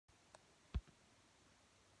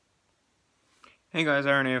Hey guys,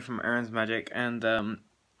 Aaron here from Aaron's Magic, and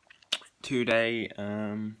today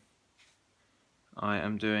I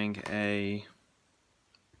am doing a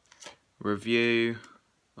review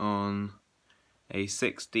on a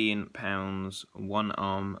 £16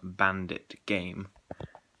 one-arm bandit game.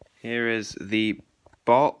 Here is the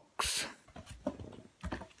box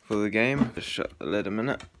for the game. Just shut the lid a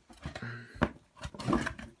minute.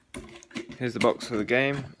 Here's the box for the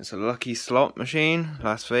game. It's a lucky slot machine,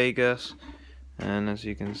 Las Vegas. And as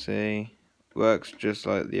you can see, works just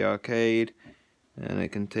like the arcade, and it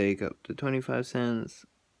can take up to 25 cents,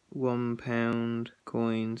 £1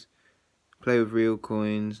 coins, play with real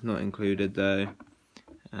coins, not included though.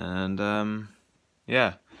 And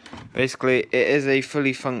yeah, basically it is a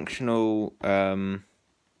fully functional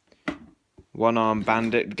one-arm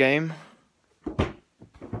bandit game.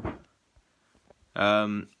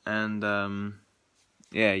 Yeah,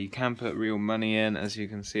 you can put real money in. As you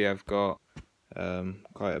can see, I've got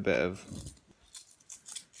quite a bit of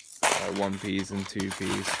 1p's and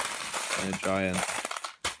 2p's in a giant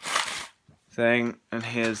thing, and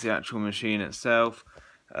here's the actual machine itself.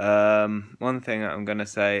 One thing that I'm going to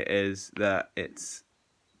say is that it's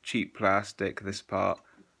cheap plastic, this part,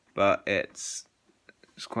 but it's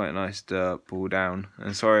quite nice to pull down,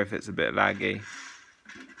 and sorry if it's a bit laggy.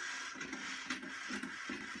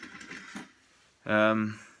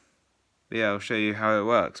 But yeah, I'll show you how it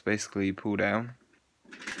works. Basically, you pull down,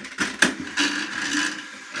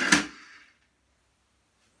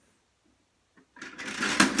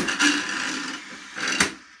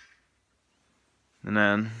 and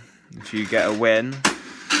then if you get a win,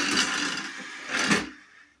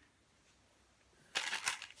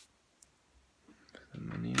 put the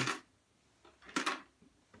money in.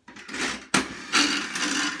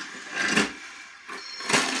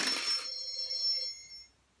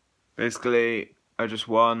 Basically, I just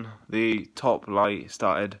won. The top light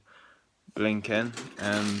started blinking,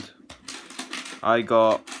 and I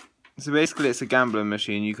got. So basically, it's a gambling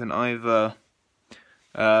machine. You can either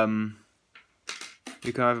put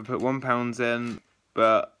 £1 in,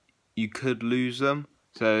 but you could lose them.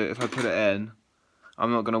 So if I put it in,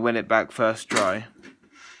 I'm not going to win it back first try.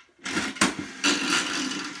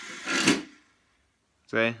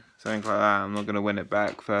 See, something like that. I'm not going to win it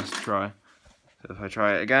back first try. So if I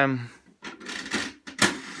try it again,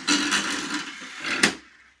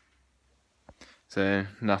 so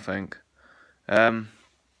nothing. But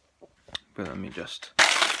let me just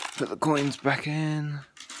put the coins back in.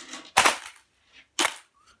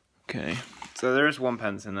 Okay, so there is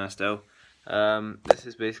 1p in there still. This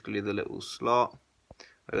is basically the little slot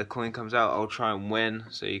where the coin comes out. I'll try and win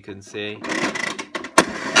so you can see.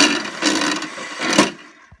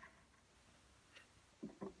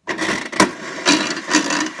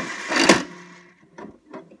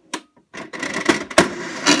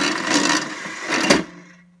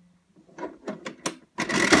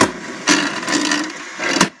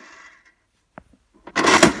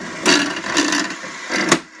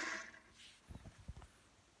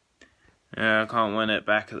 Yeah, I can't win it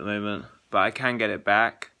back at the moment, but I can get it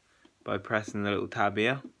back by pressing the little tab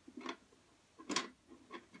here.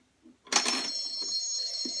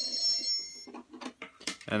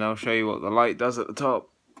 And I'll show you what the light does at the top.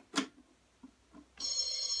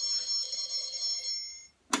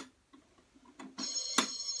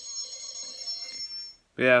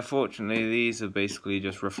 But yeah, fortunately these are basically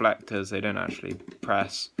just reflectors, they don't actually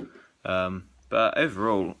press. But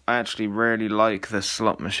overall, I actually really like this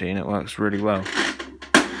slot machine. It works really well.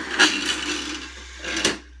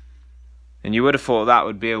 And you would have thought that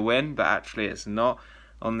would be a win, but actually it's not.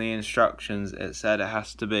 On the instructions it said it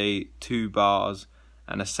has to be 2 bars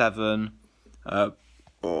and a 7, or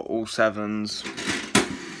all 7s.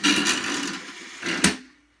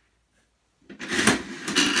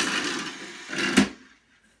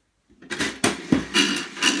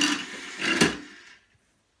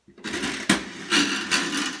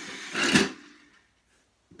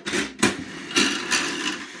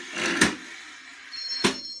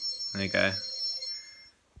 There you go.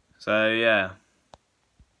 So yeah,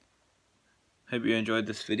 hope you enjoyed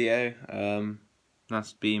this video.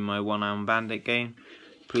 That's been my one-arm bandit game.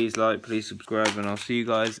 Please like, please subscribe, and I'll see you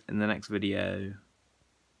guys in the next video.